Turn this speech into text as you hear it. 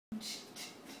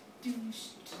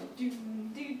Pints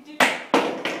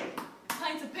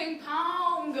of ping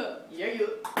pong. Yeah, you.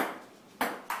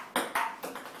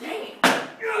 Dang it.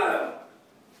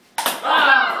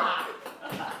 Ah!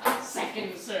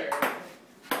 Second serve.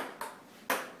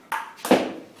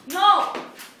 No.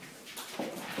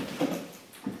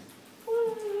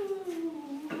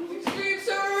 Extreme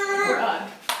serve.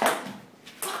 God.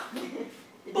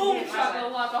 Boom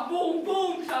shakalaka. Boom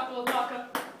boom shakalaka.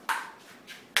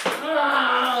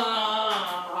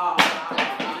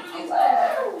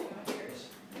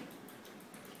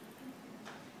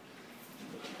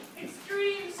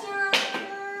 Extreme serve.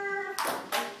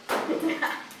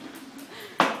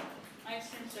 My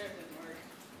extreme serve didn't work.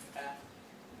 Yeah,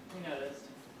 we noticed.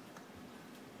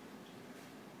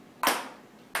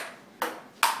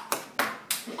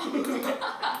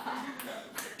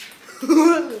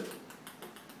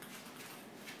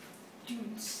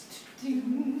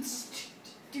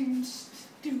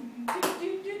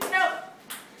 No.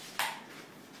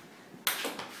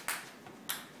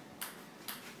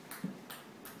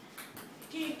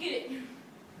 Can't get it.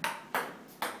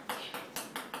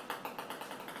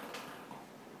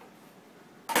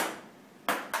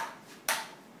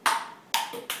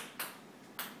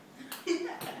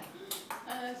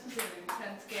 This is an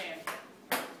intense game.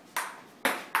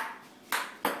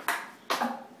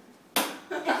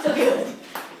 It's so good.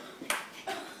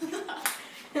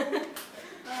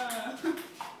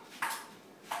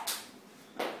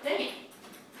 Dang it.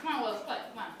 Come on, Will, play.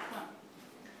 Come on.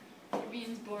 You're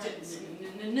being bored. Dang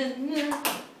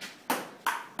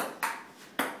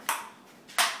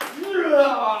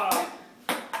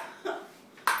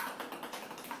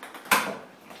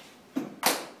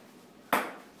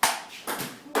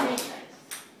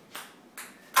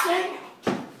it.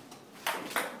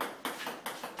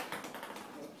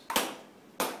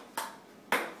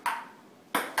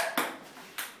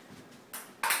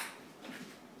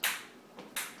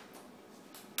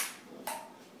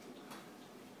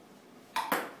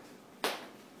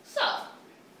 So,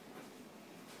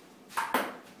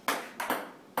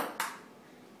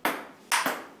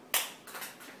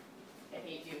 I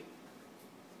hate you.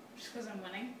 just because I'm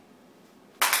winning.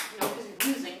 No, because you're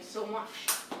losing so much.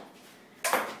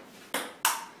 God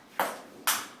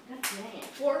dang it.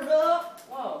 Florida!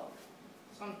 Whoa.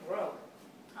 Someone broke.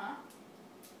 Huh?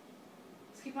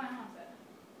 Let's keep my eye on it.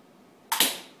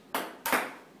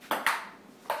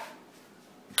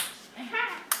 Yeah,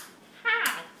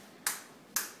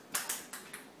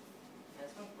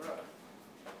 this one broke.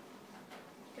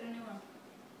 Get a new one.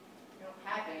 You don't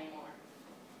hack anymore.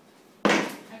 I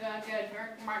gotta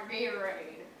drink my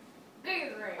Gatorade.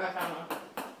 Gatorade. I found one.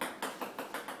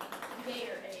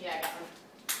 Gatorade. Yeah, I got one.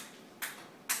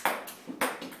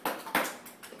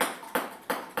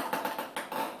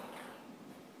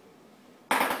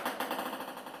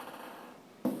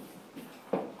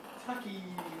 Hockey.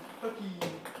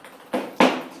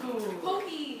 School.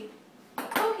 Pokey.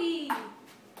 Pokey.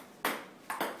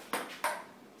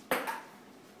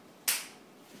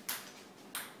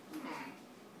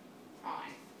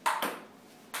 Fine.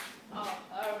 Oh,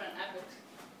 that would have been epic.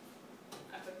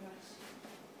 Epicness.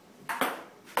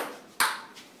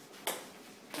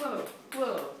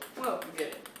 Whoa. You get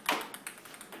it.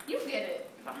 You get it.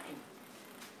 Fine.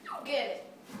 You get it.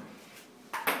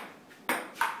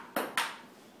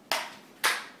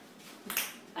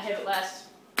 I hit it last.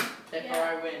 Therefore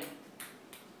Yeah. I win.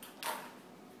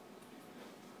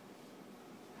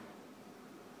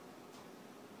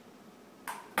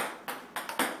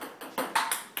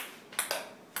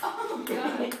 Oh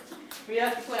god. We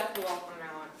have to play off the wall from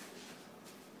now on.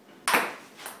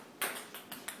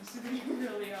 This is gonna be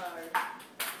really hard.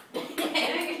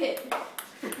 Dang it.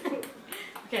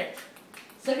 Okay.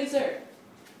 Second serve.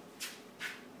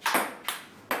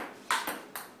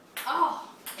 Oh.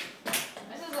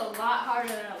 This is a lot harder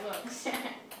than it looks.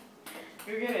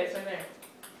 You're good. It's right there.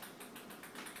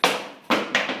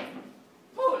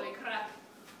 Holy crap.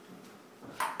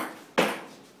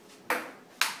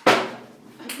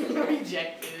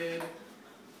 Rejected.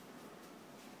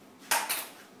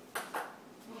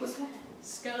 What was that?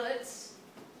 Skeletons.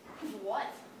 What?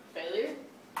 Failure?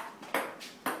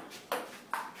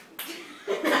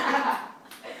 That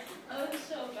was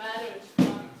so bad, it was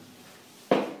fun.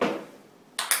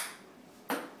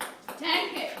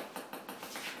 Dang it.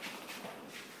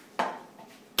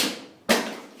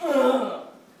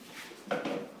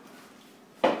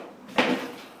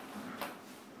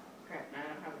 Crap, now I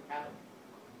don't have a paddle.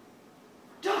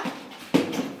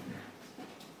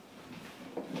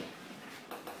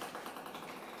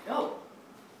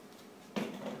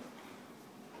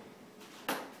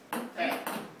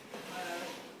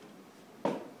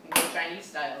 Chinese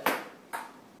style.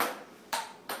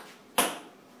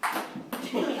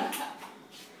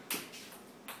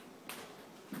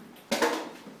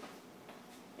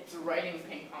 It's a writing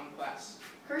ping pong class.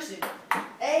 Cursive.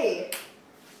 A.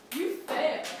 You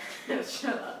fail.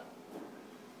 Shut up.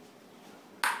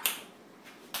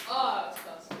 Oh, it's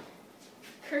close.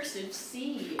 Cursive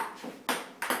C.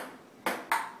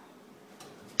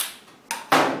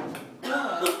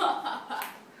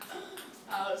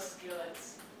 Oh,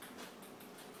 skillets.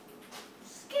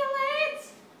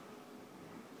 Skillets.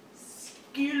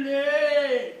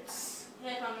 Skillets.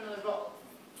 Hey, I found another ball.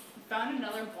 You found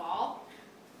another ball?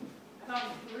 I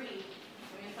found 3.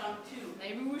 I found 2.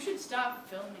 Maybe we should stop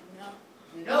filming now.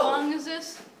 No. How long is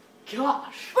this?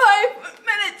 Gosh. 5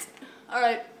 minutes. All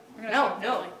right. We're gonna No, stop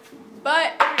no. filming.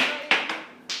 Bye.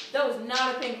 That was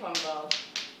not a ping pong ball.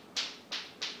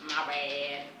 My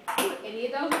bad. You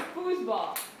idiot, that was a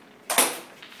foosball.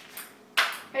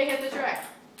 Hey, hit the track.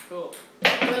 Cool.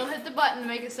 We'll hit the button to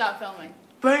make it stop filming.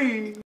 Bang.